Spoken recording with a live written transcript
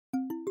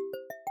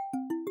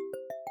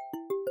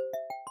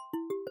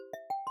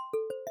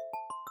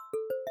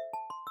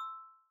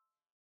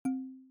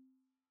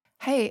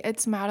Hey,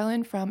 it's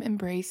Madeline from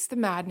Embrace the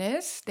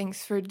Madness.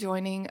 Thanks for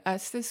joining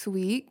us this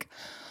week.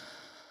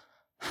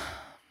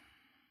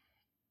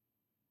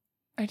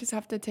 I just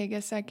have to take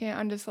a second.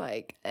 I'm just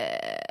like,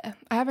 I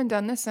haven't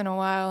done this in a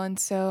while, and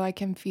so I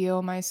can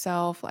feel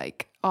myself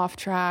like off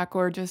track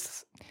or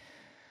just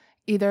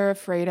either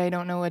afraid I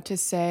don't know what to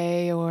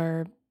say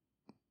or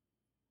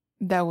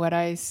that what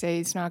I say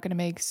is not going to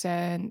make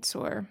sense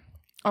or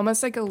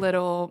almost like a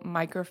little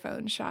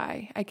microphone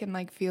shy. I can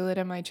like feel it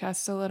in my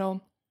chest a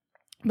little,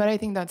 but I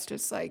think that's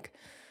just like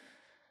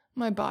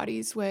my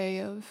body's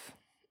way of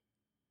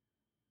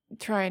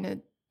trying to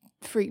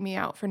freak me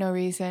out for no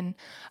reason.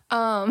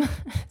 Um,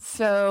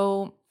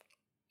 so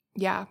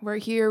yeah, we're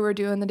here, we're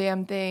doing the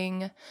damn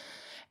thing,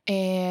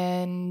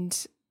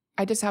 and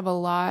I just have a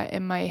lot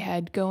in my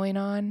head going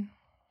on.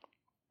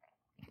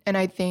 And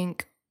I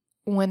think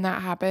when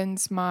that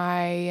happens,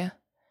 my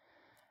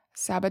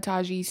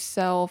sabotagey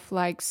self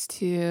likes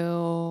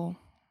to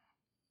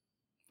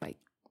like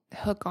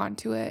hook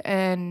onto it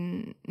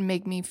and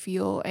make me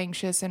feel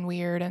anxious and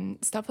weird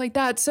and stuff like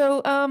that.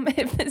 So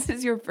if this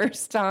is your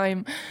first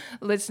time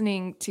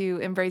listening to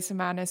Embrace the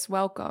Madness,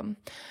 welcome.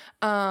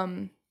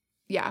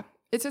 Yeah,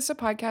 it's just a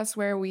podcast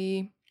where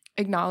we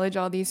acknowledge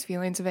all these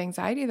feelings of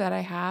anxiety that I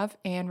have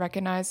and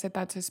recognize that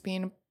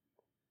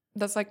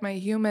that's like my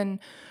human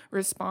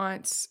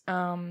response.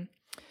 And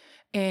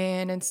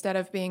instead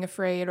of being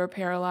afraid or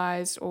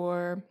paralyzed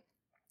or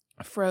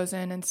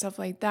frozen and stuff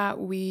like that,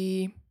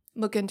 we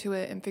look into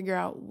it and figure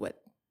out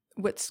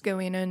what's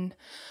going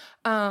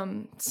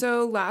on.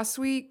 So last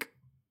week,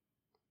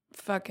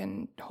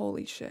 fucking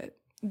holy shit.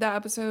 That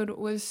episode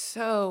was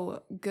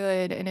so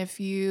good. And if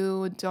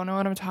you don't know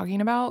what I'm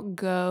talking about,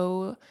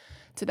 go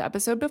to the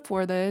episode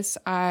before this.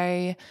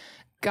 I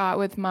got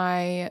with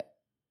my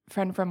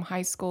friend from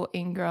high school,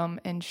 Ingram,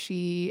 and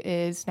she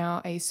is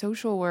now a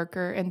social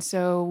worker. And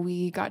so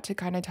we got to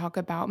kind of talk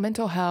about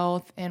mental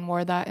health and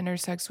where that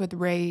intersects with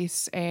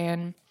race.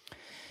 And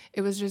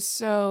it was just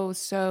so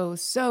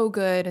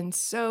good and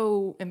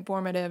so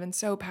informative and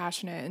so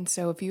passionate. And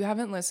so if you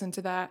haven't listened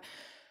to that,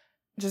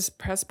 just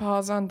press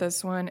pause on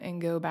this one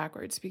and go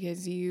backwards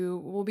because you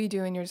will be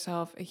doing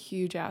yourself a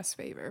huge ass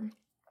favor.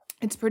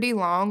 It's pretty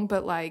long,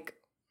 but like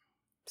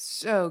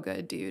so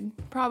good, dude.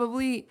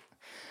 Probably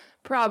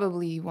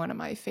one of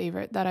my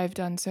favorite that I've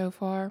done so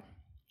far.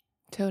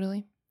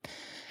 Totally.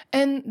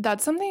 And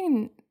that's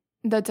something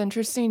that's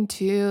interesting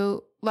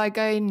too. Like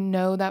I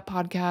know that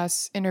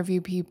podcasts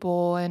interview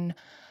people and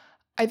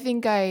I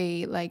think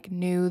I like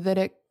knew that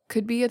it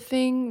could be a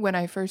thing when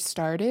I first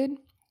started,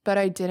 but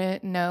I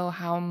didn't know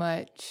how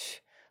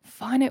much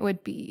fun it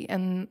would be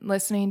and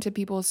listening to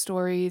people's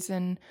stories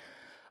and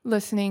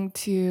listening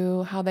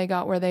to how they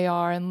got where they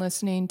are and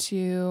listening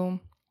to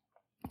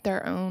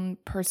their own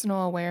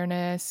personal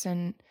awareness,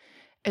 and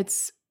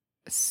it's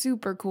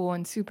super cool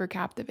and super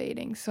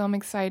captivating. So I'm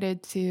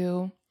excited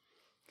to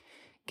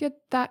get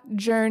that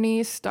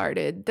journey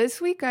started.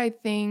 This week I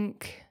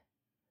think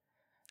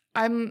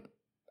I'm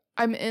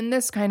in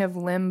this kind of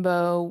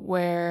limbo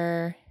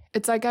where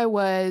it's like I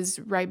was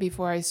right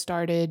before I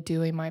started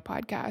doing my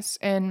podcast.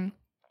 And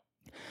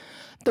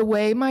the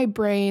way my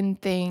brain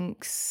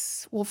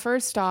thinks, well,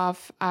 first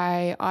off,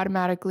 I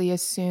automatically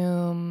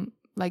assume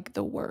like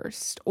the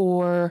worst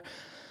or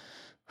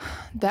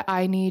that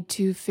I need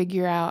to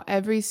figure out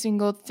every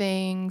single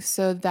thing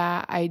so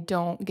that I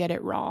don't get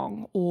it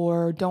wrong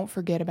or don't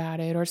forget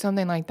about it or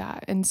something like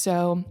that. And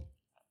so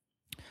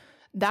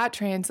that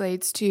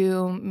translates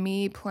to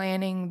me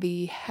planning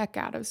the heck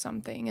out of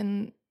something.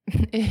 And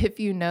if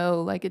you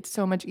know, like it's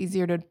so much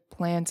easier to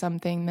plan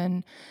something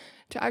than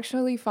to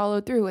actually follow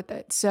through with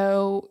it.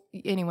 So,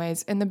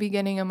 anyways, in the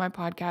beginning of my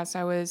podcast,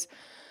 I was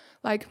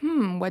like,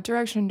 what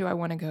direction do I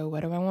want to go?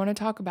 What do I want to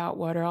talk about?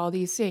 What are all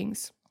these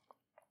things?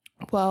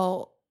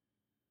 Well,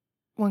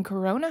 when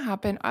Corona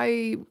happened,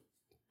 I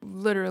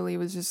literally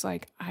was just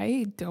like,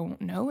 I don't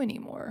know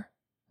anymore.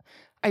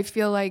 I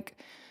feel like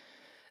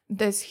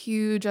this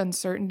huge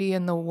uncertainty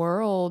in the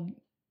world,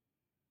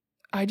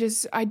 I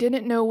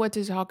didn't know what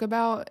to talk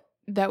about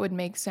that would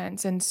make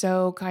sense. And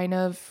so kind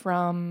of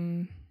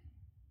from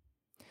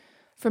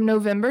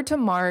November to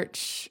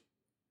March,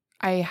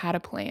 I had a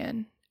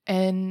plan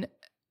and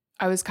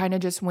I was kind of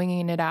just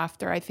winging it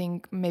after. I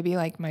think maybe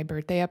like my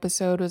birthday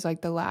episode was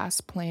like the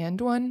last planned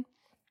one.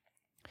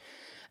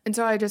 And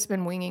so I just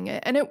been winging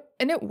it and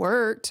it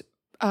worked.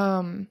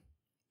 I'm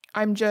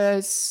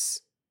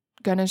just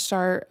gonna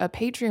start a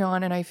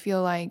Patreon, and I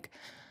feel like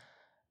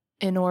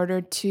in order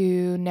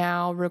to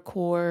now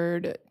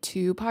record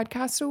 2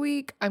 podcasts a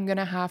week, I'm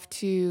gonna have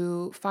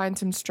to find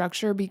some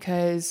structure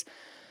because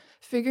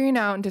figuring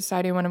out and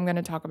deciding what I'm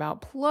gonna talk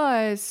about,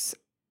 plus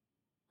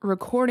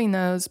recording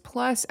those,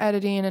 plus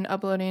editing and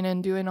uploading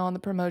and doing all the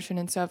promotion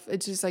and stuff,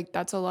 it's just like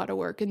that's a lot of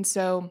work. And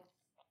so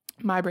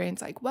my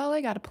brain's like, well, I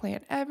got to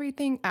plan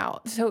everything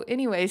out. So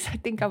anyways, I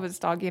think I was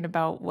talking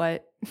about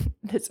what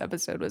this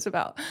episode was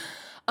about.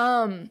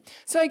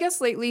 So I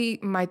guess lately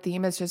my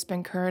theme has just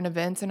been current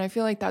events, and I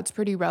feel like that's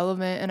pretty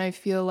relevant. And I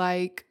feel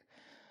like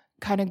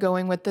kind of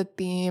going with the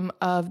theme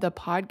of the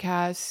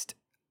podcast,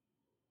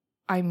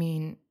 I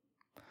mean,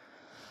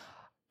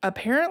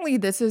 apparently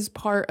this is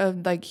part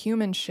of like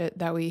human shit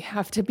that we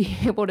have to be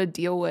able to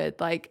deal with.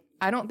 Like,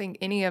 I don't think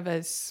any of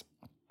us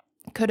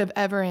could have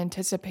ever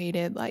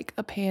anticipated like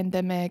a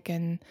pandemic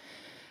and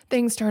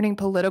things turning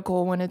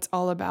political when it's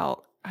all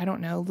about, I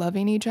don't know,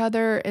 loving each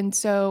other. And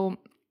so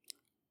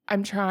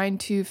I'm trying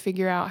to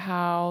figure out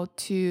how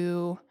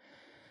to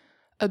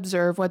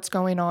observe what's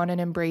going on and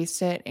embrace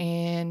it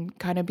and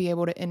kind of be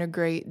able to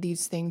integrate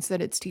these things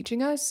that it's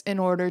teaching us in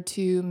order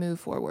to move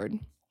forward.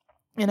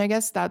 And I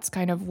guess that's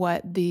kind of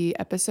what the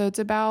episode's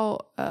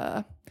about.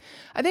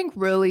 I think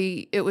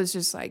really it was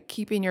just like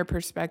keeping your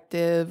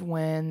perspective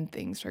when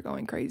things are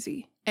going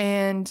crazy.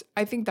 And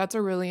I think that's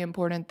a really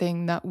important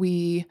thing that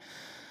we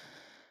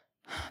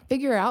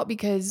figure out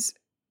because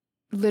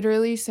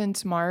literally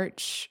since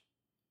March,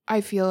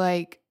 I feel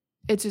like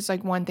it's just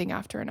like one thing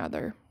after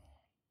another.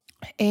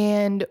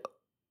 And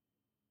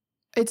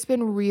it's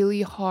been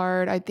really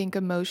hard, I think,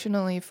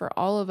 emotionally for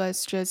all of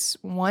us,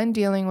 just one,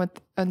 dealing with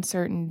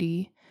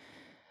uncertainty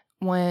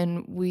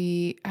when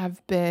we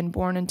have been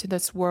born into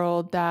this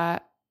world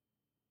that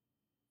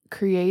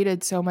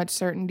created so much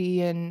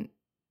certainty and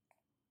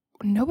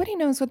nobody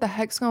knows what the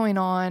heck's going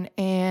on.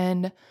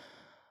 And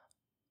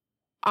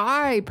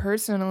I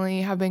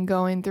personally have been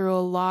going through a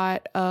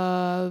lot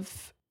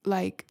of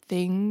like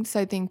things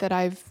I think that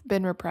I've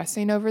been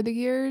repressing over the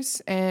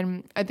years.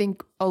 And I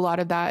think a lot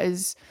of that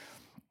is,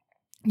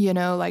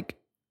 like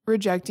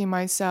rejecting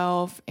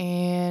myself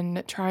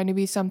and trying to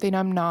be something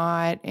I'm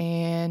not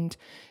and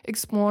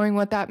exploring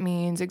what that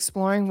means,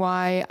 exploring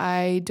why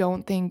I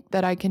don't think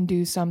that I can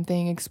do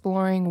something,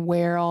 exploring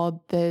where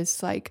all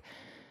this like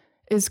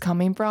is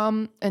coming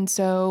from. And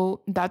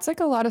so that's like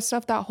a lot of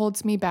stuff that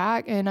holds me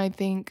back. And I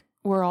think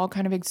we're all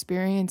kind of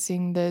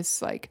experiencing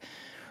this like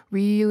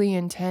really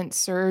intense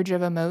surge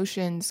of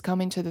emotions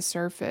coming to the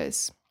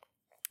surface,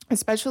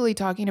 especially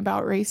talking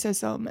about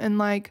racism. And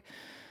like,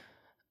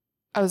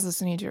 I was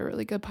listening to a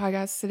really good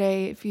podcast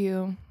today. If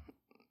you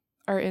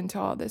are into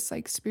all this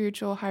like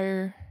spiritual,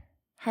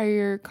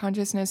 higher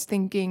consciousness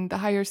thinking, the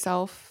highest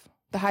self,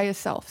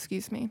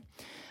 excuse me,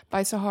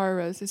 by Sahara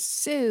Rose is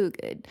so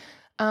good.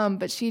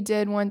 But she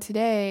did one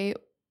today.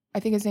 I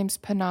think his name's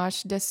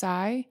Panache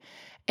Desai.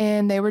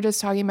 And they were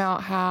just talking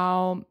about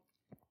how,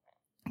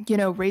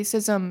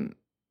 racism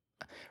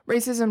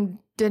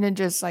didn't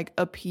just like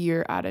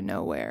appear out of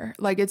nowhere.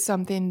 Like it's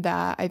something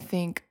that I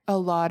think a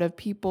lot of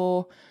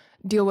people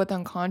deal with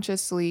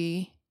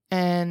unconsciously.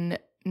 And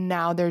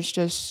now there's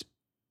just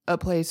a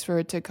place for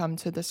it to come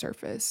to the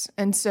surface.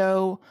 And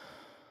so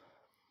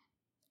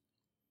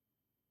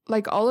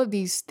like all of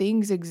these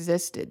things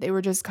existed. They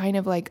were just kind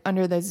of like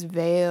under this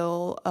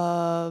veil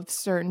of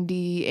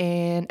certainty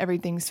and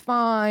everything's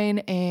fine.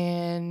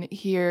 And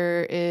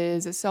here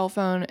is a cell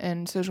phone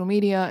and social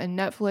media and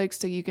Netflix.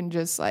 So you can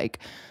just like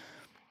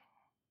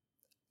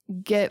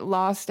get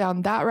lost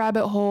down that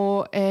rabbit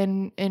hole.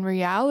 And in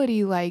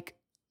reality, like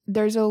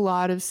there's a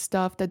lot of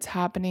stuff that's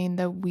happening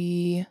that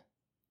we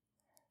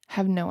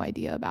have no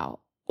idea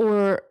about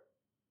or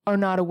are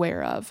not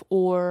aware of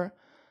or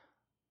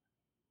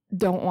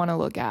don't want to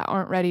look at,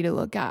 aren't ready to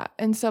look at,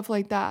 and stuff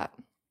like that.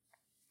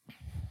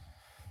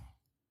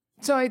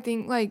 So I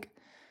think like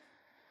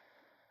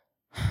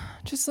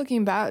just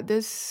looking back,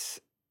 this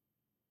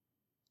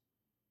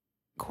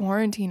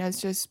quarantine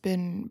has just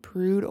been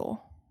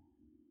brutal.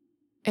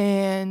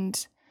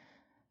 And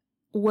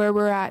where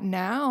we're at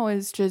now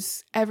is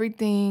just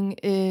everything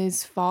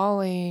is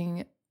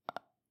falling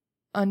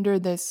under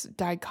this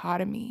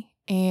dichotomy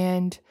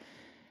and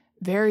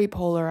very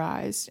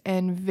polarized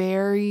and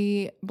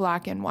very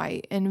black and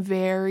white and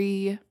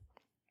very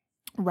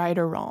right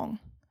or wrong.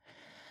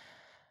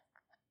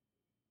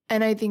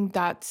 And I think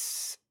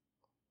that's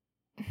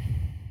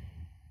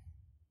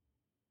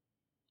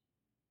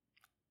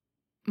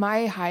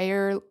my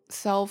higher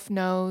self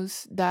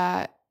knows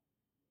that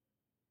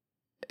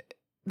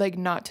like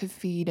not to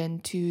feed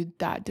into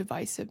that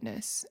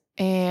divisiveness.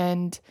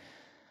 And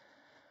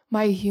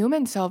my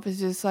human self is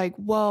just like,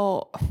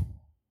 well,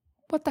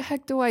 what the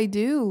heck do I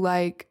do?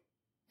 Like,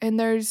 and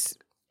there's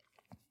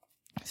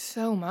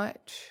so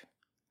much.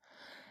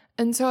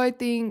 And so I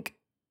think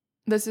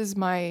this is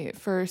my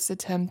first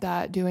attempt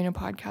at doing a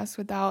podcast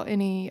without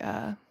any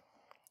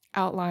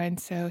outline.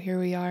 So here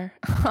we are.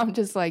 I'm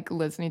just like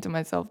listening to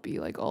myself be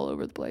like all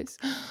over the place.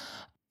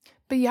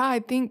 But yeah, I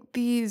think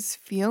these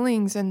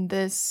feelings and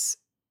this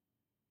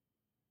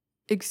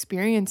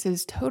experience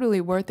is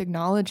totally worth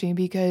acknowledging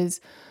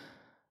because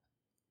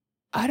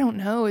I don't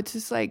know. It's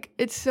just like,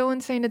 it's so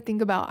insane to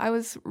think about. I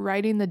was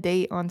writing the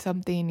date on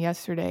something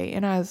yesterday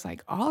and I was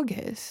like,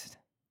 August?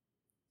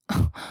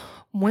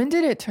 When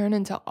did it turn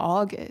into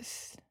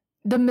August?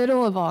 The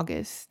middle of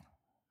August.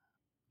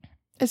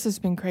 It's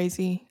just been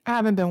crazy. I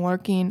haven't been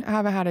working. I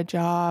haven't had a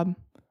job.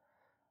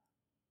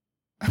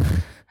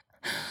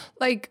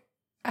 Like,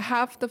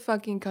 half the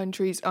fucking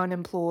country's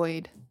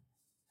unemployed.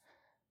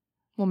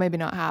 Well, maybe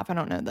not half. I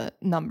don't know the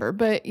number,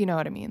 but you know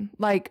what I mean.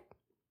 Like,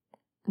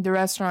 the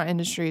restaurant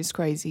industry is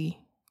crazy.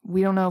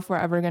 We don't know if we're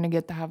ever going to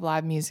get to have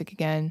live music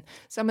again.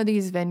 Some of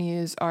these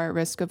venues are at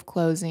risk of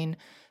closing.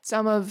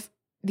 Some of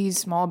these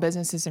small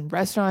businesses and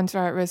restaurants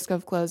are at risk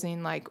of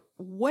closing. Like,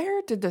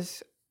 where did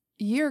this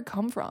year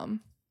come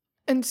from?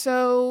 And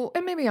so,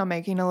 and maybe I'm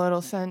making a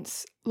little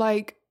sense.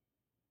 Like,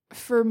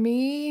 for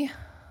me,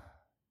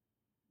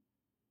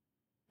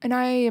 and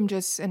I am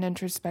just an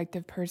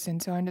introspective person,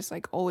 so I'm just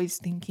like always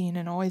thinking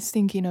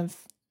of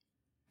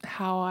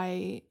how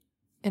I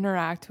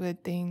interact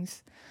with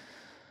things.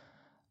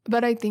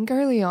 But I think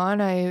early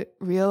on, I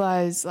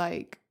realized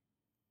like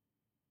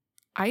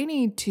I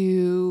need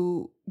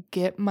to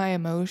get my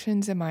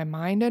emotions and my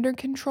mind under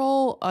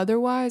control.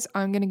 Otherwise,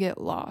 I'm going to get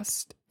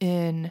lost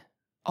in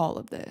all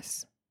of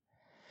this.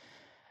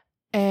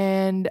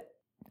 And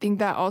I think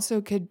that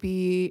also could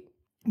be,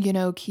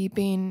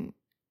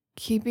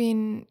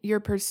 keeping your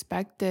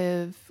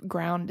perspective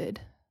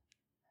grounded.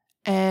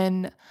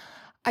 And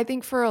I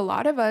think for a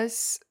lot of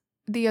us,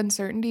 the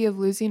uncertainty of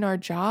losing our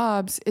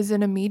jobs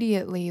isn't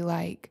immediately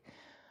like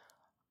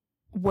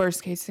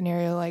worst case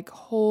scenario, like,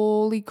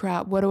 holy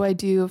crap, what do I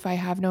do if I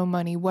have no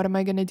money? What am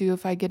I going to do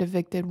if I get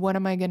evicted? What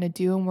am I going to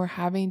do? And we're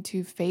having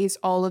to face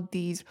all of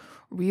these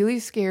really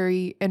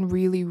scary and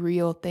really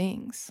real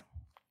things.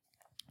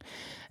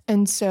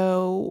 And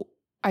so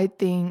I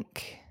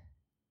think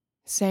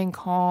staying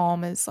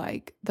calm is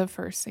like the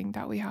first thing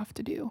that we have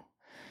to do.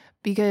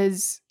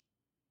 Because,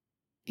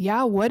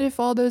 yeah, what if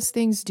all those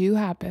things do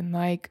happen?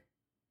 Like,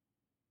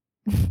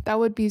 that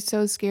would be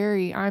so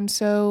scary. I'm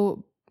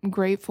so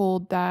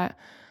grateful that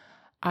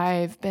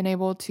I've been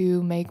able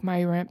to make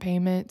my rent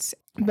payments,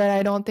 but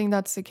I don't think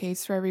that's the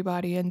case for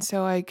everybody. And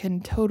so I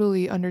can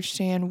totally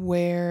understand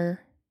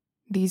where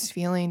these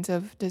feelings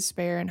of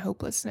despair and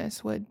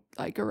hopelessness would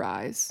like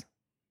arise.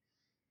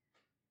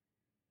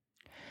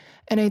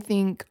 And I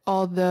think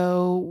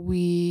although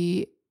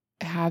we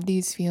have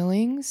these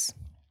feelings,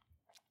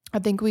 I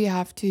think we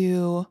have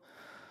to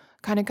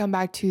kind of come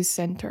back to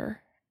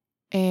center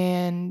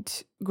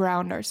and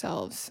ground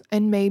ourselves.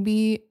 And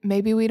maybe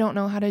we don't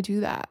know how to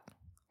do that.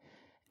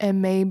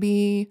 And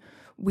maybe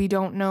we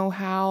don't know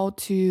how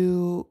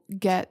to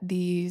get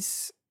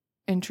these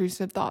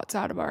intrusive thoughts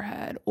out of our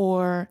head,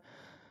 or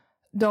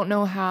don't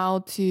know how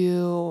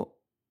to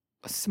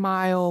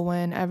smile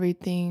when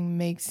everything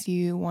makes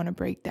you want to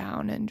break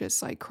down and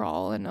just like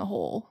crawl in a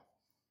hole.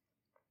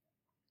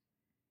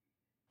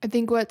 I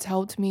think what's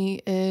helped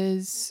me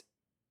is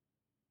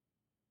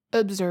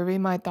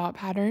observing my thought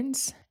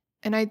patterns.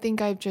 And I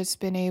think I've just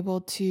been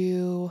able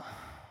to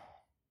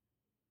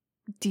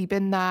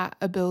deepen that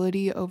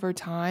ability over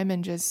time.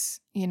 And just,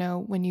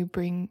 when you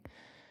bring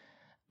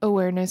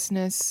awareness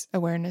and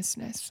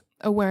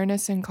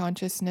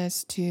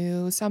consciousness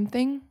to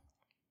something,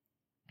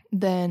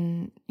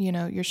 then,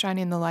 you're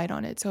shining the light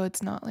on it. So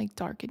it's not like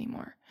dark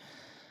anymore.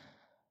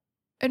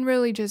 And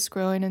really just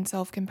growing in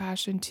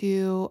self-compassion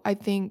too. I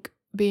think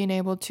being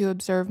able to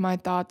observe my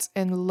thoughts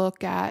and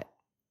look at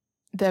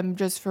them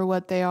just for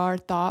what they are,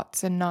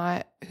 thoughts, and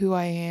not who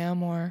I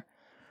am or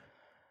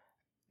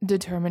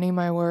determining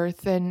my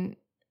worth, and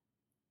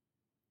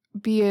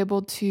be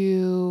able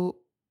to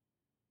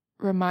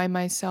remind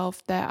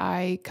myself that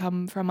I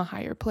come from a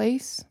higher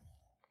place.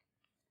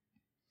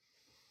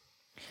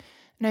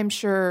 And I'm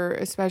sure,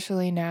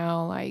 especially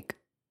now, like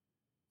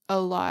a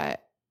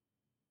lot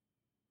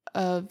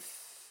of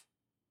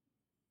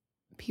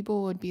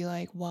people would be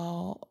like,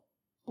 well,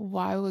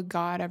 why would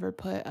God ever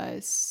put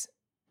us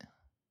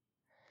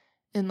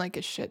in like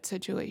a shit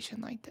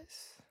situation like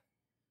this?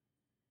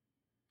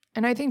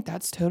 And I think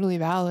that's totally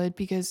valid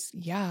because,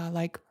 yeah,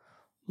 like,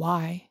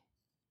 why?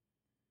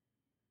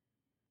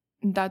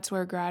 That's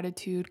where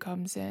gratitude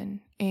comes in.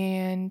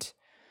 And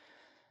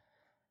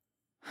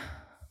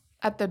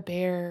at the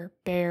bare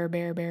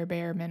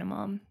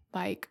minimum,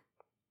 like,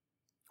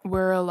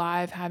 we're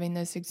alive having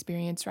this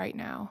experience right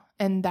now.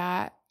 And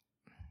that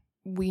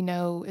we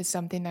know is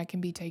something that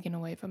can be taken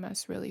away from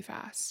us really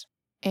fast.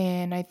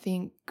 And I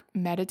think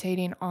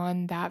meditating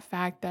on that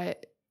fact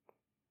that,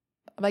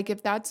 like,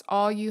 if that's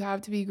all you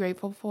have to be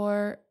grateful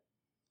for,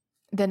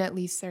 then at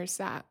least there's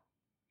that.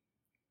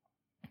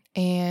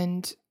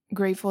 And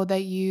grateful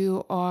that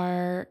you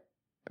are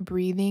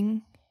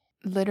breathing.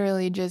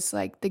 Literally, just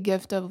like the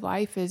gift of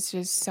life is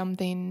just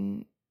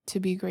something to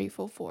be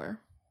grateful for.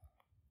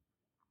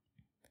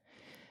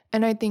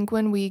 And I think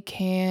when we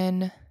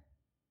can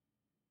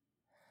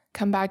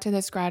come back to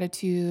this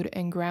gratitude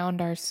and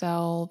ground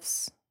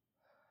ourselves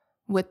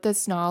with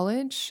this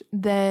knowledge,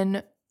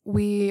 then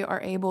we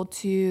are able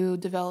to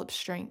develop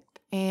strength,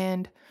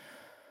 and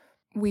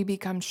we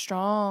become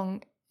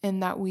strong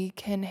in that we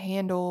can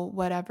handle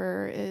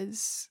whatever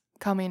is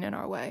coming in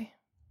our way.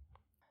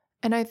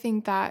 And I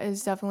think that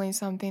is definitely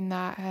something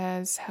that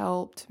has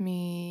helped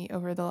me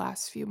over the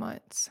last few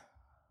months.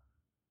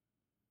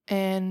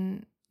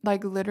 And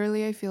like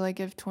literally, I feel like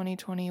if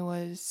 2020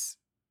 was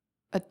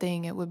a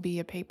thing, it would be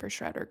a paper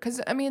shredder. Because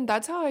I mean,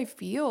 that's how I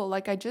feel.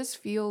 Like, I just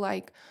feel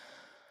like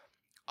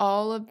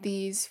all of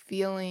these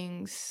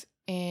feelings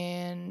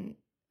and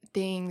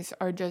things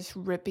are just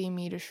ripping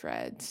me to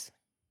shreds.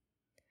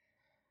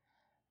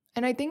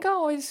 And I think I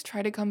always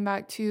try to come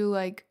back to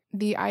like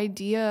the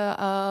idea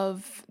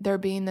of there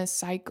being this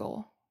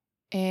cycle,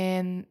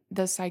 and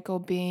the cycle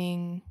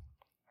being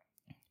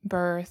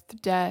birth,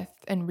 death,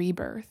 and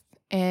rebirth,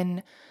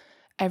 and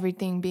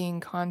everything being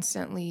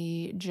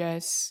constantly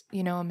just,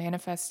 a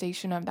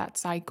manifestation of that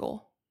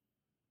cycle.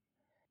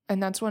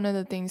 And that's one of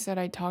the things that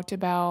I talked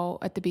about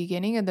at the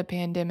beginning of the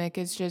pandemic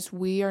is just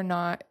we're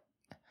not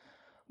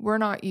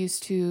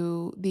used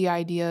to the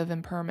idea of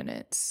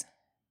impermanence.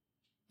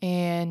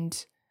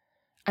 And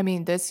I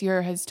mean, this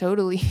year has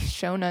totally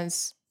shown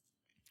us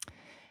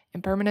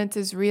impermanence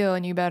is real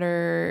and you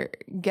better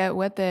get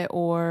with it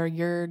or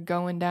you're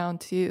going down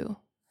too.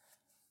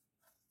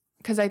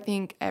 Because I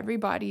think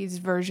everybody's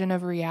version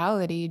of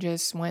reality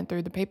just went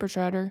through the paper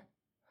shredder.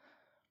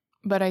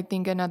 But I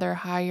think another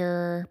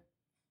higher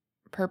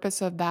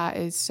purpose of that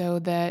is so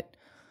that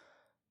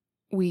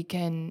we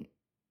can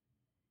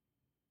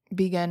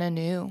begin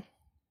anew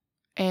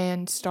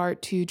and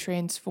start to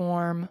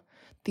transform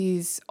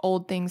these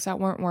old things that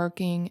weren't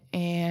working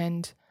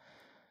and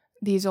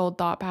these old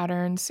thought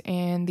patterns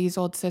and these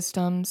old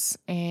systems,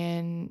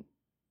 and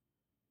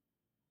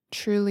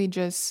truly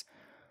just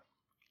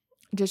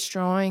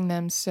destroying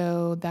them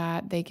so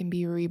that they can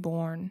be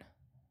reborn.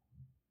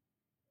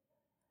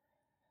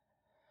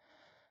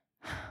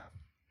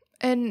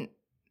 And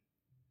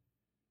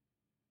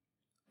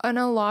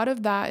a lot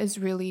of that is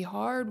really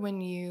hard when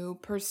you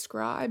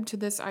prescribe to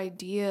this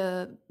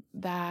idea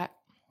that,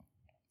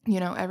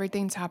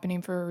 everything's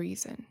happening for a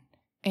reason.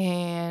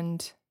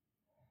 And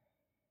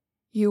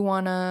you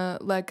want to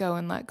let go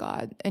and let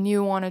God, and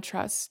you want to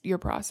trust your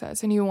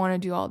process, and you want to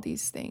do all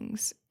these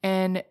things.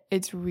 And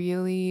it's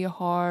really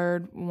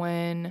hard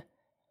when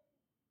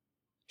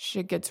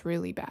shit gets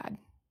really bad.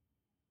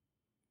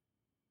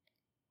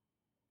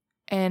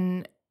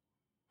 And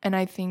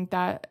I think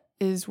that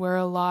is where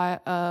a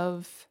lot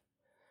of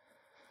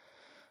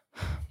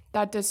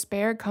that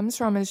despair comes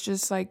from, is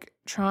just like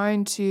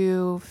trying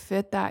to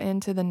fit that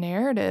into the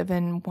narrative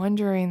and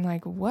wondering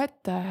like,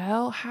 what the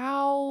hell?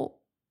 How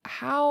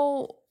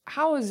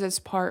is this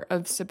part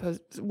of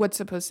what's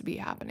supposed to be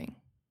happening?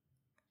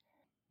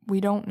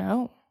 We don't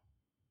know.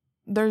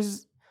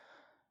 There's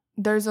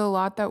a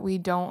lot that we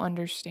don't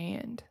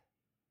understand.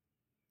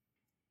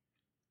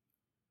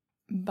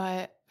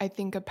 But I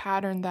think a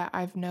pattern that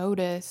I've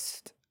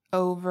noticed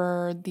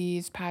over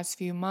these past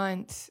few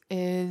months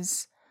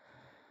is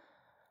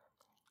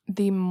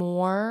the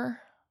more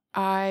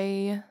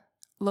I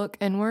look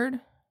inward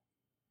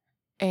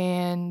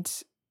and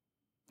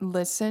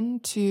listen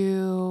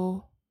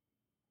to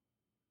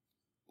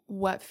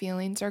what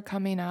feelings are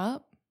coming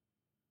up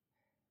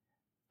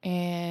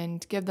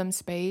and give them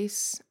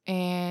space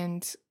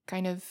and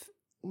kind of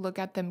look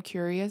at them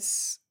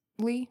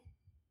curiously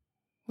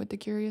with the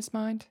curious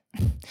mind,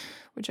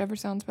 whichever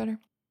sounds better,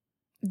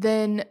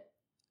 then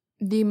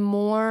the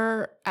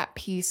more at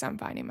peace I'm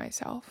finding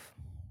myself.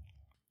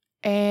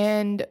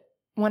 And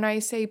when I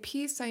say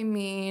peace, I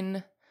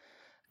mean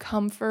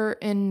comfort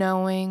in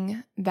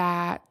knowing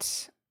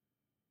that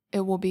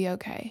it will be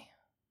okay.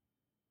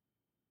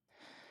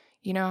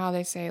 You know how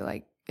they say,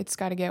 like, it's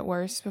got to get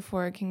worse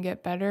before it can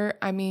get better?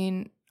 I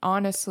mean,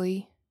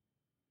 honestly,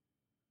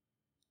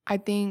 I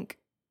think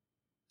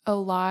a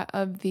lot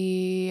of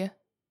the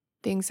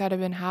things that have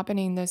been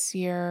happening this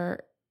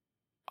year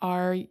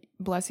are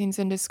blessings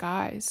in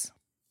disguise.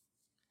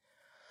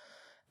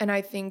 And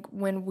I think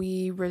when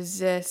we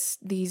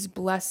resist these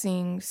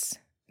blessings,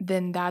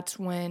 then that's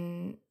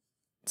when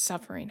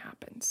suffering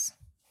happens.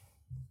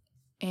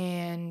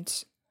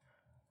 And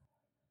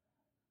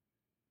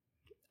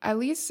at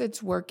least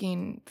it's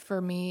working for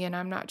me, and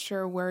I'm not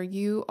sure where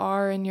you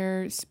are in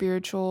your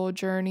spiritual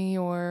journey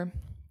or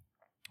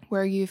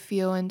where you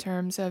feel in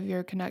terms of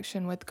your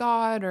connection with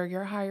God or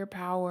your higher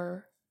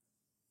power.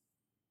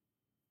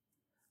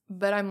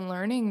 But I'm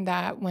learning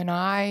that when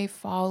I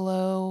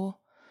follow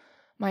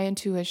my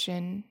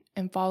intuition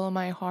and follow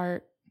my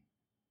heart,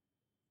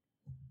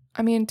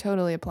 I mean,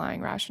 totally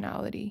applying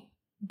rationality,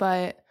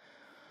 but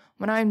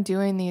when I'm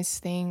doing these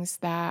things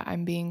that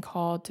I'm being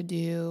called to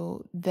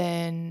do,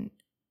 then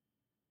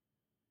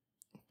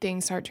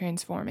things start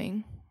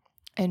transforming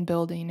and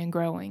building and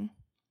growing.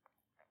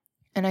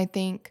 And I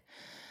think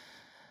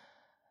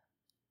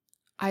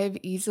I've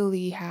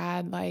easily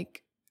had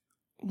like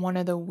one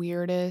of the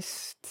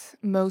weirdest,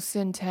 most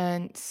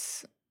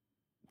intense,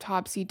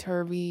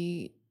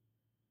 topsy-turvy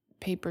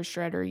paper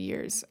shredder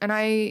years. And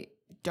I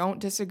don't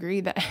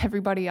disagree that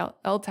everybody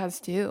else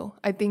has too.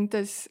 I think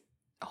this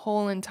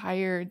whole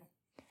entireness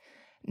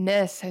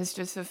has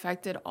just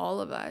affected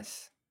all of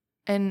us.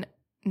 And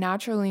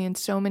naturally in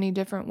so many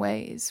different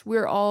ways.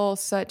 We're all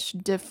such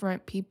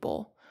different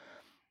people.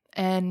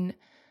 And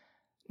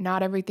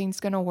not everything's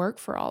going to work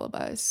for all of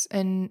us.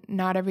 And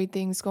not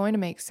everything's going to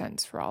make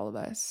sense for all of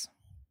us.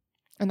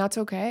 And that's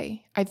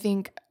okay. I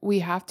think we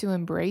have to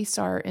embrace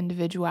our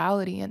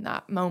individuality in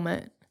that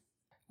moment.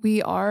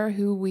 We are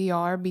who we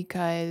are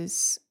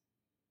because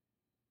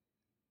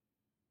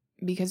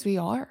we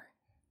are.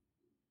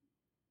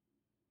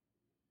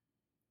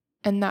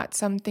 And that's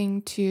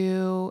something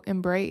to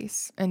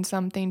embrace and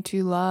something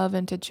to love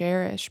and to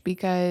cherish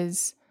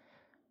because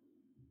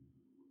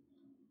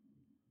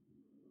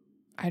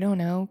I don't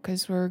know,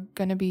 because we're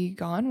going to be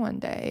gone one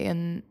day.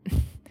 And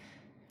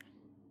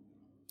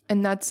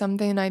that's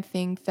something I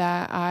think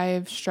that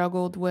I've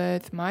struggled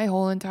with my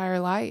whole entire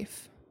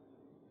life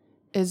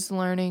is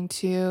learning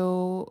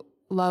to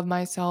love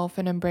myself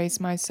and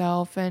embrace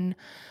myself. And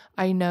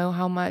I know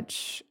how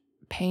much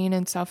pain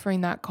and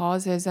suffering that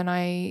causes, and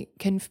I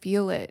can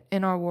feel it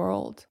in our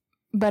world.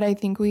 But I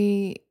think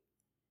we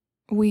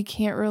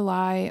can't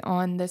rely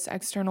on this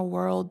external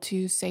world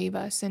to save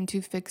us and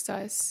to fix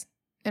us.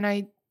 And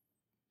I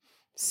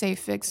say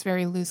fix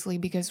very loosely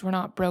because we're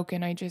not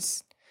broken. I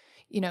just,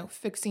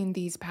 fixing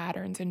these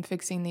patterns and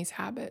fixing these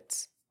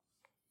habits.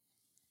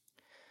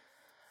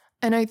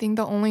 And I think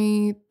the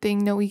only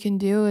thing that we can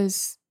do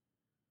is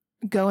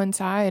go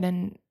inside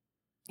and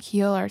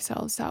heal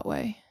ourselves that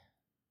way.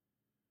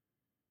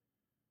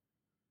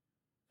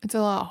 It's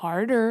a lot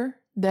harder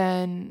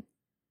than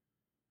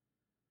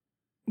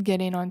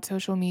getting on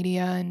social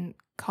media and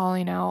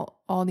calling out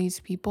all these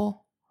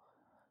people.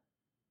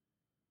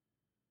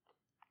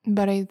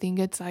 But I think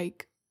it's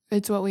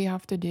what we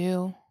have to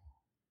do.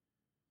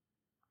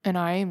 And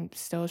I'm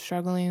still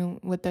struggling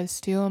with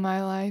this too in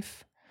my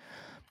life.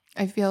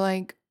 I feel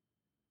like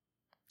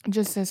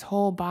just this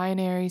whole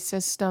binary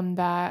system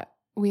that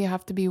we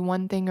have to be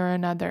one thing or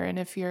another. And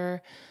if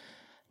you're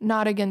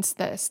not against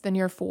this, then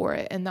you're for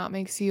it. And that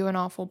makes you an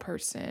awful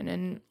person.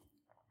 And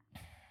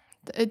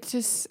it's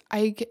just,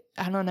 I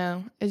don't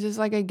know. It's just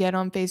like I get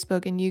on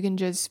Facebook and you can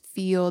just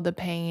feel the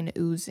pain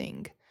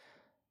oozing.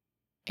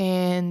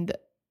 And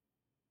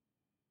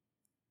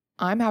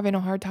I'm having a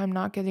hard time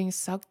not getting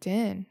sucked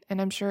in.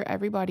 And I'm sure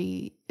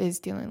everybody is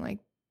dealing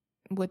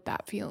with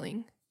that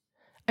feeling.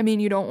 I mean,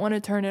 you don't want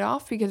to turn it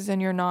off because then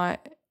you're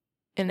not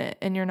in it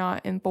and you're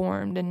not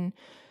informed and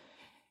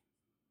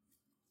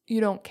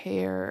you don't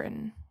care.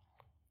 And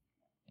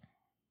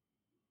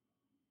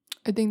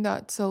I think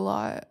that's a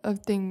lot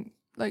of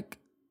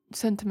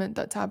sentiment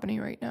that's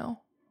happening right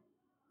now.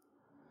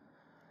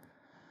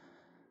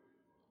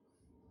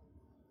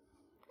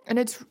 And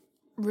it's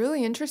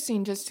really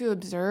interesting just to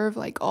observe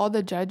all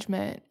the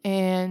judgment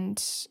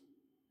and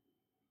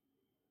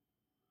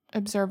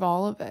observe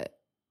all of it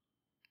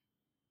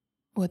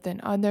within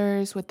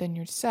others, within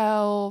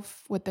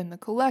yourself, within the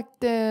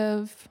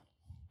collective.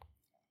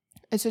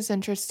 It's just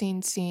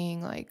interesting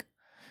seeing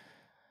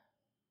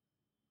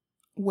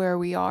where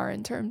we are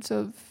in terms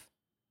of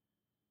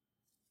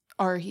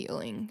our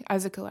healing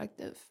as a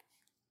collective.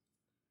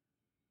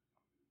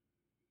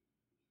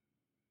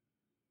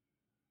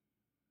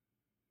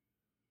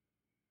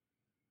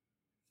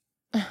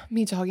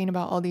 Me talking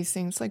about all these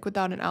things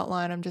without an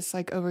outline, I'm just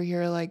over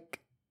here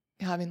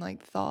having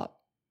thought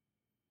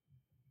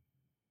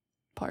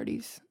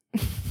parties.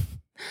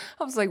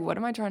 I was like, what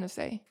am I trying to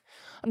say?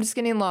 I'm just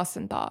getting lost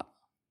in thought.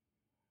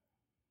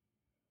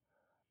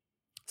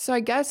 So I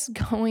guess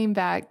going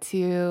back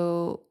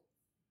to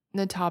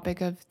the topic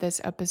of this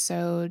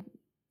episode,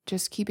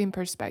 just keeping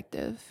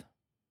perspective.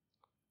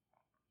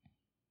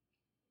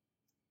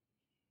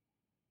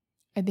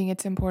 I think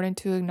it's important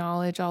to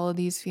acknowledge all of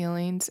these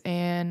feelings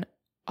and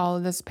all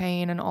of this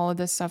pain and all of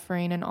this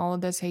suffering and all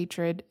of this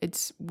hatred.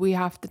 We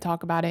have to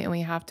talk about it and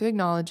we have to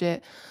acknowledge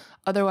it.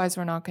 Otherwise,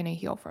 we're not going to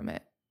heal from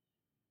it.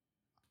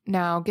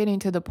 Now, getting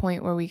to the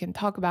point where we can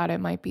talk about it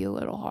might be a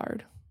little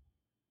hard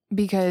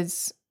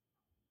because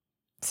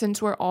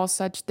since we're all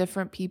such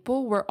different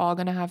people, we're all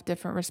going to have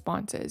different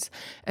responses.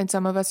 And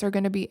some of us are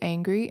going to be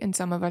angry and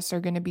some of us are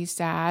going to be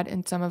sad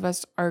and some of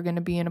us are going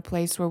to be in a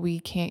place where we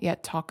can't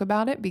yet talk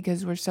about it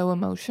because we're so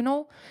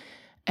emotional.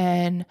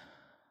 And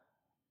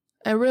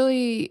a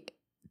really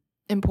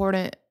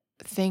important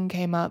thing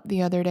came up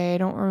the other day. I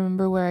don't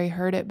remember where I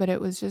heard it, but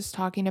it was just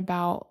talking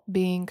about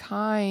being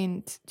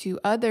kind to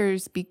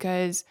others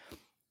because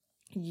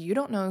you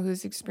don't know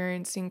who's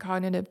experiencing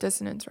cognitive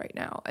dissonance right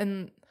now.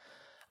 And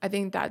I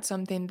think that's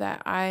something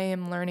that I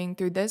am learning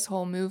through this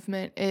whole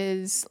movement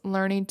is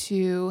learning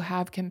to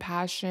have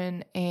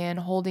compassion and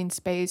holding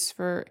space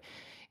for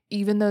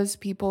even those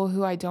people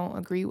who I don't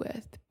agree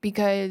with.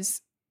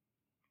 Because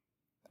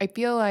I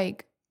feel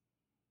like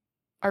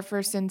our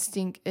first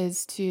instinct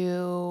is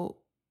to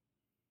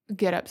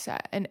get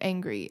upset and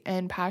angry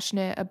and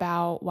passionate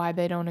about why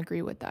they don't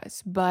agree with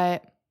us.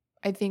 But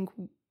I think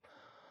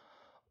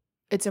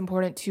it's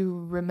important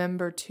to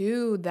remember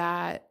too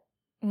that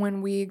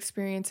when we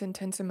experience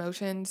intense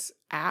emotions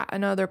at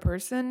another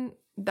person,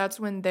 that's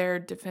when their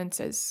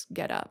defenses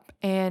get up.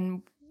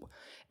 And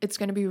it's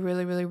going to be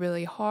really, really,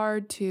 really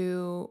hard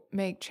to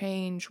make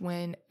change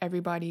when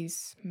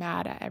everybody's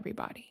mad at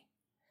everybody.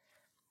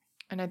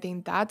 And I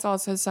think that's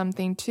also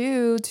something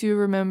too to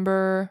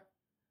remember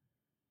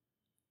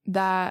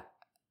that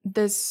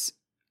this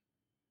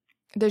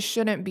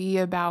shouldn't be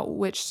about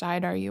which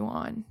side are you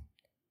on.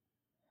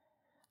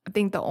 I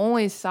think the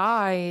only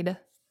side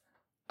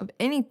of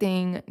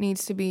anything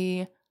needs to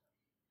be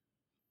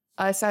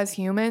us as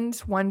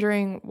humans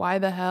wondering why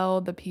the hell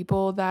the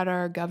people that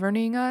are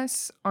governing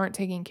us aren't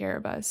taking care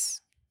of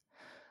us.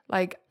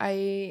 Like,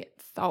 I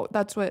thought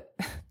that's what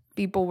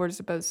people were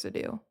supposed to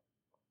do.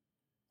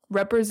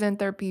 Represent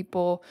their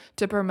people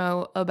to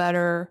promote a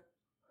better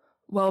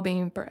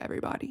well-being for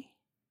everybody.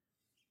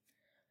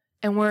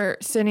 And we're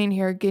sitting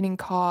here getting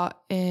caught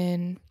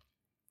in,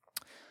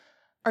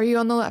 are you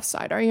on the left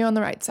side? Are you on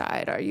the right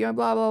side? Are you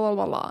blah, blah, blah,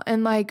 blah, blah.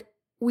 And like,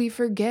 we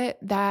forget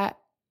that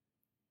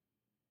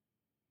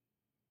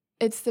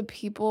it's the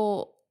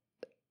people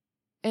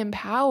in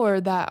power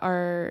that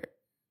are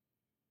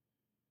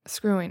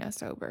screwing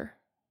us over.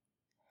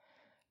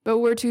 But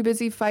we're too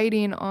busy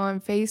fighting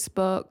on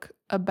Facebook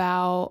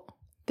about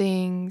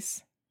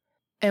things,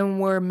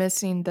 and we're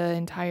missing the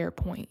entire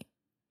point.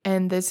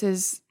 And this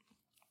is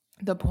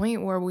the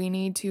point where we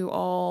need to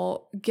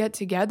all get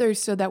together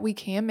so that we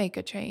can make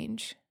a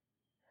change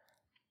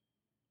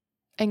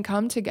and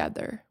come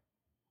together,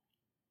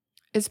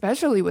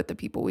 especially with the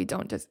people we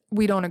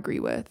don't agree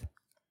with.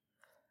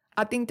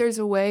 I think there's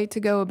a way to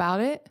go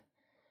about it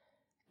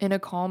in a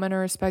calm and a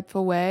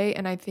respectful way.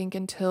 And I think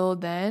until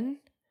then,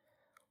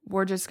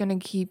 we're just going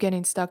to keep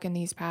getting stuck in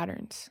these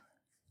patterns.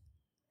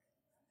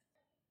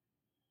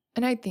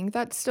 And I think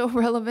that's still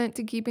relevant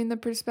to keeping the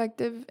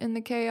perspective in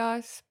the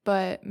chaos,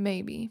 but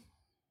maybe.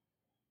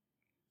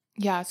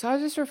 Yeah, so I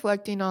was just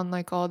reflecting on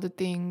like all the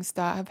things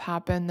that have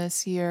happened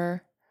this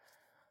year.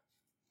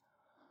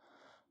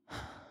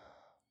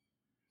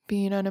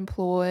 Being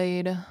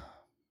unemployed,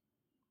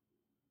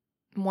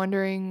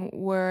 wondering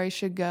where I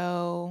should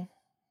go.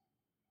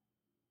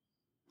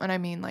 And I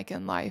mean like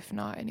in life,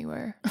 not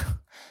anywhere.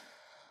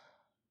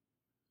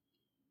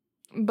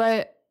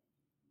 But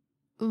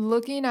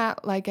looking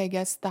at like, I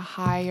guess the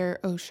higher,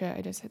 oh shit,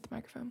 I just hit the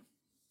microphone.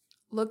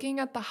 Looking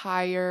at the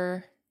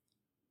higher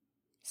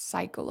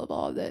cycle of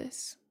all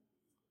this.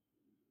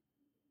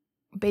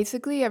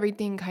 Basically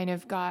everything kind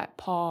of got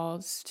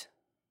paused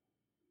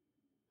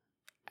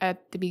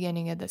at the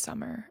beginning of the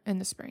summer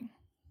and the spring.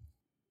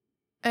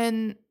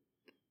 And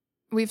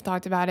we've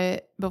talked about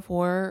it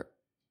before.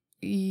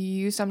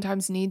 You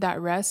sometimes need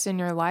that rest in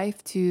your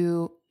life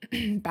to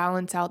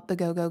balance out the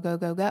go, go, go,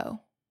 go,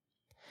 go.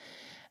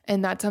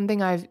 And that's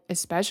something I've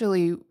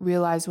especially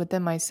realized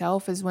within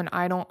myself is when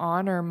I don't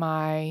honor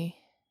my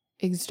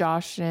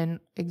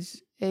exhaustion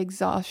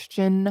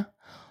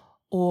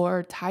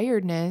or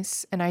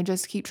tiredness, and I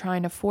just keep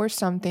trying to force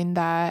something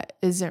that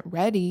isn't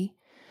ready,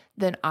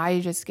 then I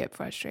just get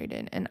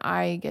frustrated and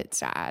I get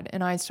sad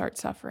and I start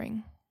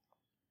suffering.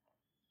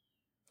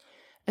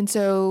 And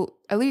so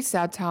at least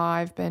that's how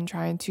I've been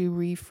trying to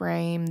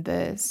reframe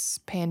this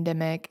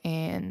pandemic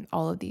and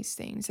all of these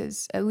things,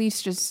 is at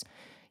least just,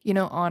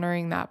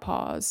 honoring that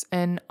pause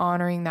and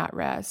honoring that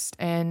rest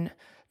and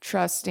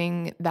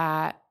trusting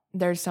that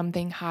there's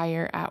something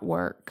higher at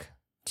work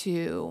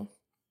to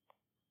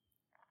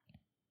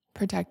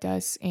protect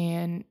us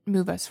and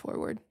move us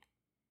forward.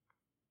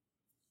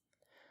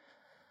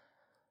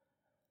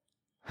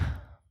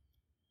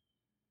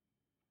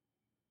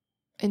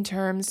 In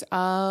terms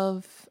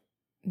of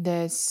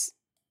this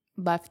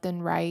left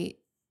and right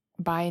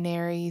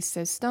binary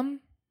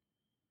system,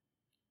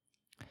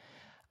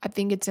 I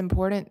think it's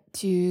important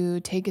to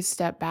take a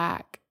step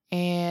back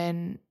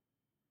and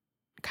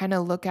kind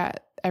of look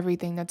at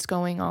everything that's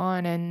going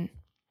on and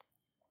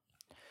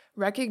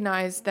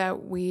recognize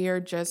that we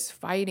are just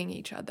fighting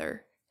each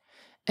other,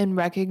 and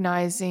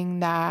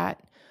recognizing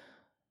that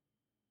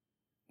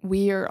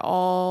we are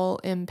all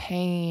in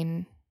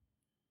pain,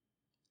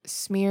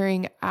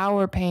 smearing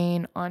our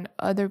pain on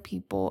other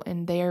people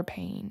and their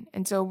pain.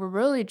 And so we're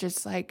really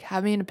just like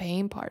having a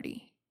pain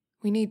party.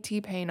 We need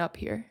T-Pain up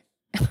here.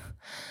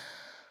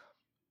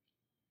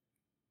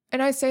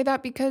 And I say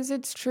that because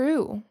it's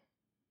true.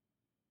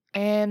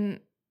 And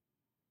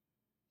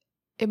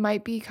it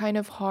might be kind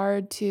of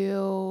hard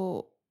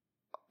to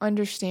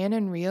understand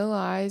and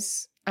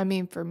realize. I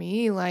mean, for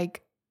me,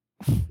 like,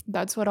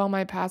 that's what all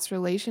my past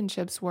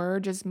relationships were,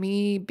 just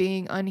me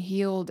being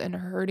unhealed and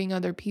hurting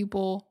other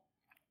people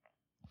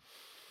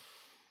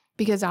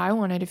because I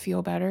wanted to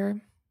feel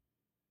better.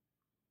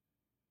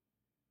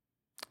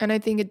 And I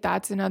think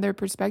that's another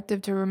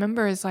perspective to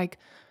remember, is like,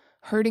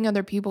 hurting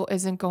other people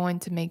isn't going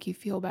to make you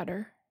feel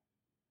better.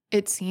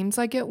 It seems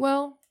like it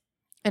will.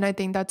 And I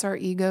think that's our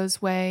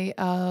ego's way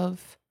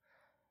of,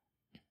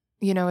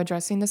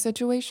 addressing the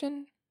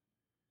situation.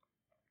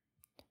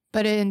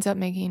 But it ends up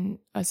making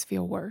us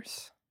feel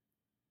worse.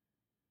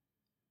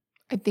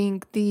 I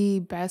think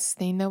the best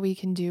thing that we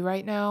can do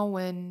right now,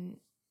 when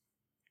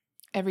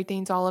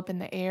everything's all up in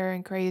the air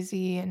and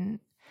crazy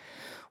and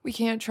we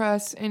can't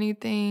trust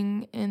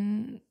anything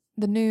in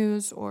the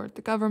news or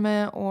the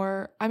government,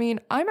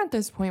 I'm at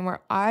this point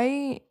where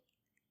I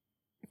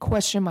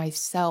question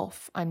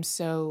myself. I'm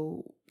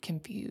so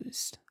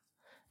confused.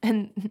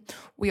 And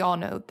we all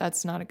know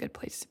that's not a good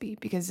place to be,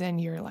 because then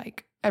you're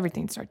like,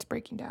 everything starts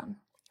breaking down.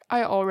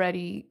 I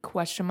already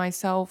question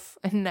myself,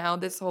 and now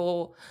this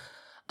whole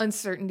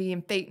uncertainty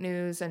and fake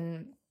news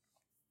and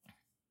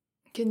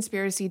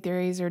conspiracy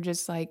theories are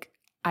just like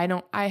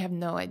I have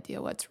no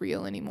idea what's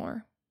real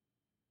anymore.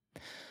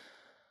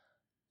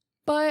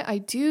 But I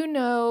do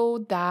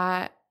know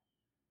that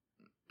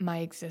my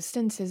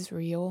existence is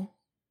real.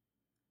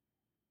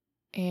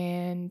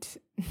 And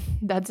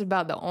that's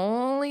about the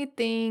only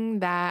thing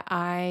that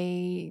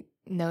I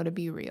know to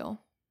be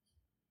real.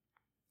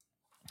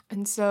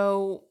 And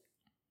so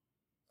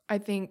I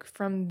think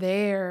from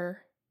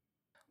there,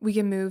 we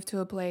can move to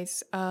a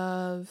place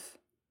of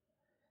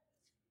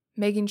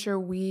making sure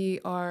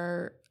we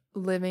are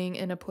living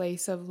in a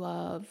place of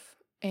love.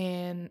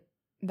 And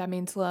that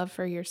means love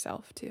for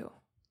yourself too.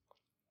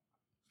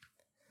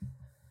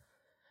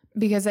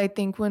 Because I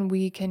think when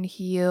we can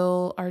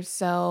heal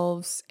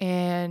ourselves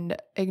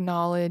and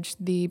acknowledge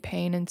the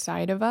pain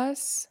inside of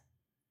us,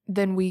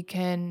 then we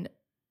can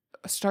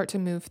start to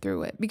move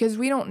through it. Because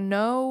we don't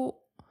know.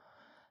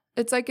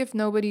 It's like if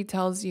nobody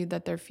tells you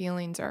that their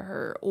feelings are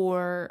hurt,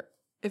 or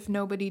if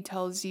nobody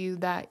tells you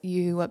that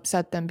you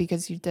upset them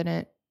because you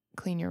didn't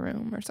clean your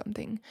room or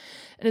something.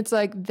 And it's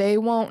like they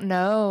won't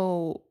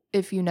know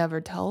if you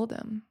never tell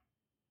them.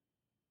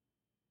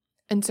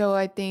 And so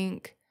I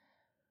think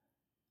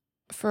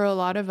for a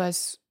lot of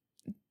us,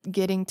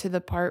 getting to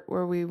the part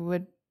where we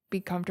would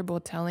be comfortable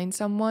telling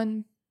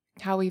someone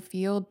how we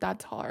feel,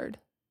 that's hard.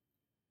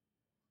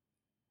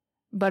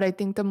 But I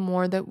think the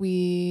more that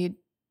we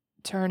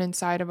turn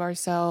inside of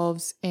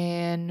ourselves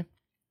and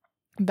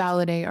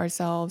validate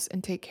ourselves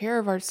and take care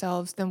of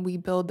ourselves, then we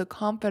build the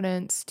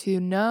confidence to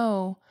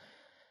know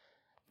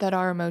that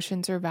our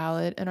emotions are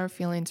valid and our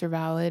feelings are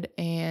valid.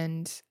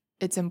 And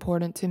it's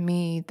important to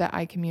me that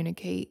I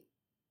communicate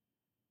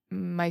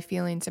my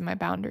feelings and my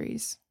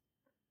boundaries.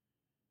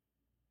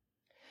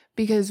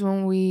 Because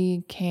when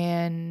we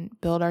can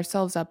build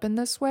ourselves up in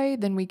this way,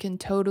 then we can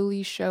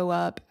totally show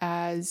up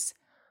as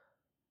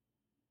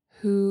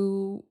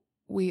who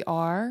we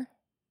are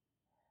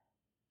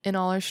in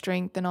all our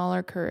strength and all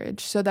our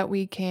courage, so that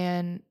we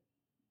can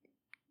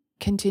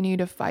continue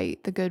to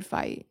fight the good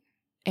fight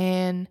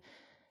and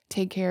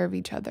take care of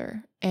each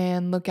other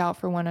and look out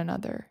for one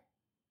another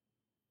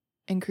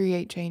and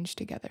create change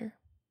together.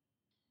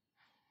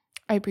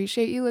 I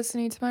appreciate you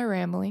listening to my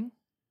rambling.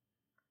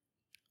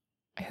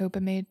 I hope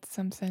it made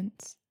some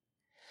sense.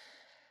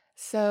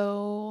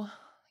 So,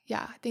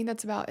 yeah, I think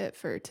that's about it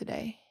for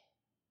today.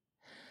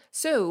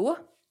 So,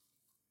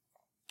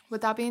 with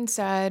that being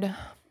said,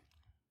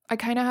 I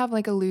kind of have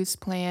like a loose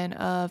plan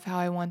of how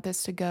I want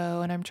this to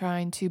go, and I'm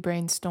trying to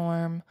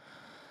brainstorm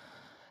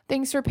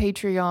things for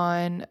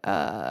Patreon.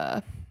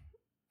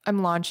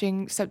 I'm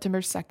launching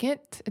September 2nd.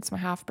 It's my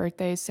half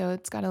birthday, so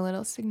it's got a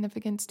little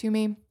significance to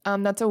me.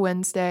 That's a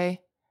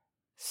Wednesday.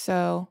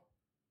 So,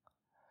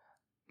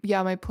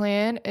 yeah, my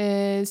plan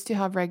is to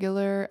have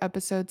regular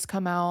episodes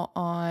come out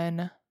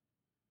on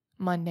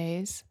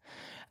Mondays.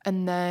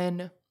 And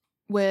then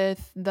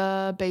with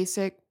the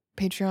basic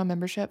Patreon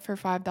membership for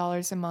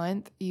 $5 a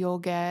month, you'll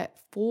get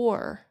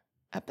 4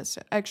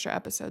 extra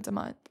episodes a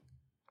month.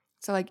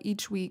 So like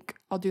each week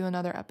I'll do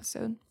another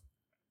episode.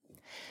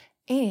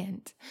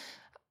 And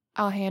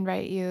I'll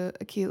handwrite you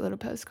a cute little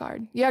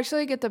postcard. You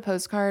actually get the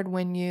postcard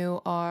when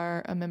you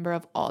are a member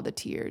of all the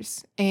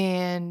tiers.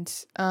 And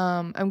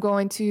I'm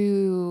going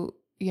to,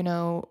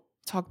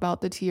 talk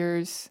about the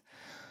tiers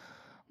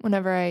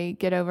whenever I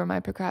get over my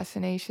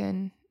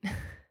procrastination.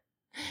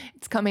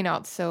 It's coming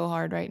out so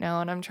hard right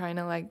now, and I'm trying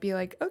to be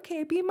like,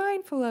 okay, be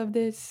mindful of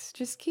this.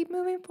 Just keep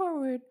moving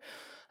forward.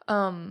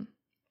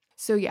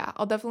 So yeah,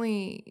 I'll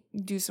definitely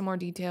do some more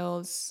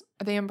details.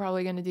 I think I'm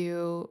probably going to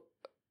do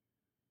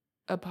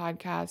a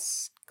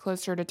podcast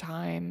closer to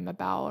time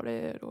about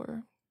it,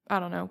 or I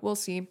don't know. We'll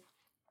see.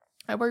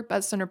 I work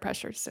best under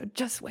pressure, so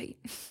just wait.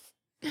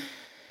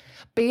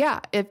 But yeah,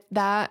 if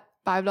that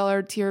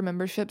 $5 tier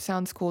membership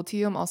sounds cool to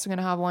you, I'm also going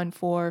to have one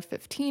for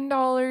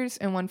 $15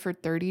 and one for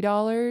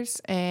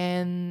 $30.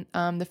 And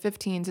the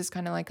 15s is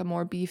kind of like a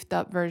more beefed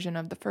up version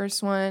of the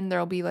first one.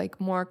 There'll be like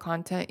more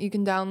content you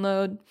can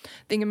download. I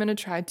think I'm going to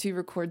try to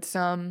record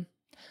some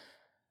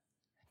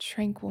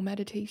tranquil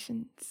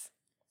meditations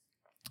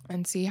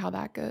and see how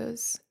that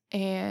goes.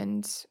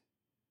 And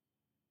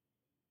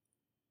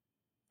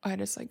I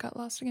just got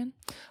lost again.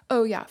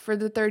 Oh yeah, for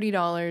the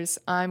 $30,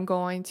 I'm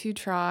going to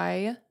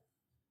try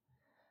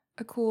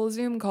a cool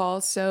Zoom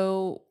call.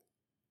 So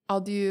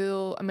I'm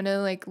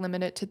gonna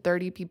limit it to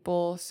 30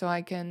 people so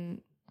I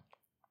can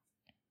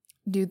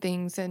do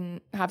things and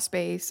have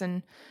space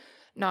and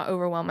not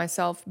overwhelm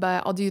myself.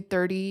 But I'll do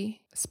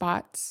 30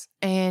 spots,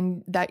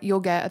 and that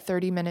you'll get a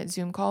 30-minute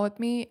Zoom call with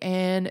me,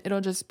 and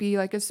it'll just be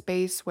like a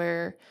space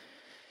where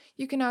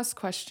you can ask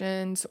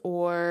questions,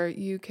 or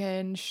you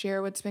can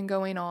share what's been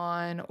going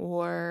on,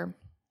 or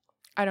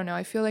I don't know.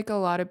 I feel like a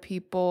lot of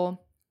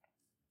people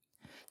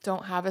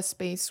don't have a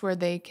space where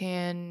they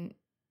can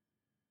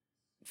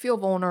feel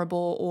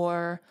vulnerable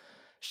or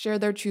share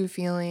their true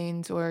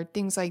feelings or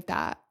things like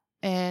that.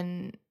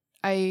 And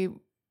I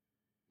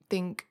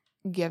think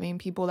giving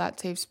people that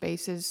safe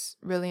space is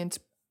really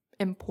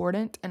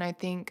important. And I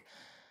think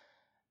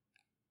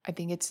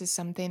it's just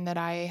something that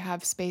I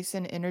have space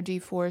and energy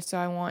for. So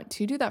I want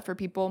to do that for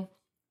people.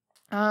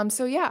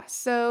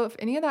 So if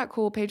any of that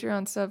cool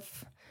Patreon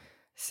stuff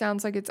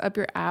sounds like it's up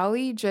your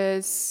alley,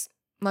 just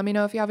let me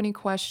know if you have any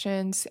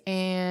questions,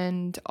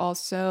 and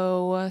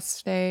also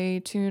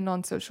stay tuned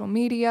on social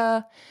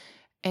media.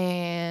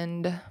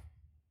 And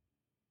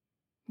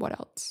what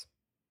else?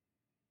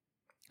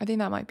 I think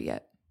that might be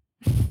it.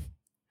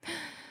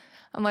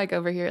 I'm like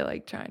over here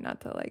like trying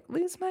not to like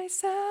lose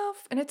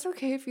myself. And it's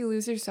okay if you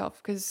lose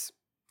yourself, because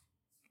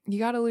you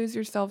got to lose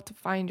yourself to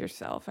find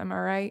yourself. Am I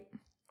right?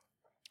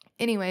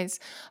 Anyways,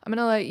 I'm going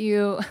to let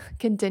you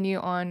continue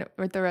on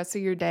with the rest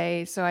of your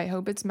day. So I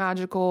hope it's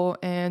magical,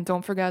 and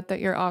don't forget that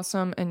you're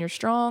awesome and you're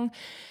strong.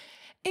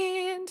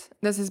 And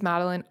this is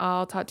Madeline.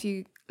 I'll talk to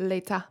you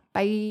later.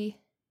 Bye.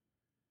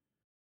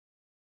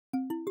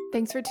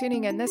 Thanks for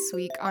tuning in this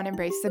week on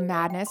Embrace the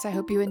Madness. I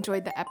hope you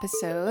enjoyed the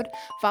episode.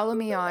 Follow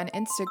me on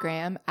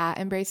Instagram at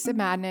Embrace the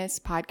Madness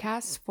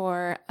Podcast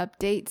for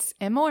updates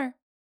and more.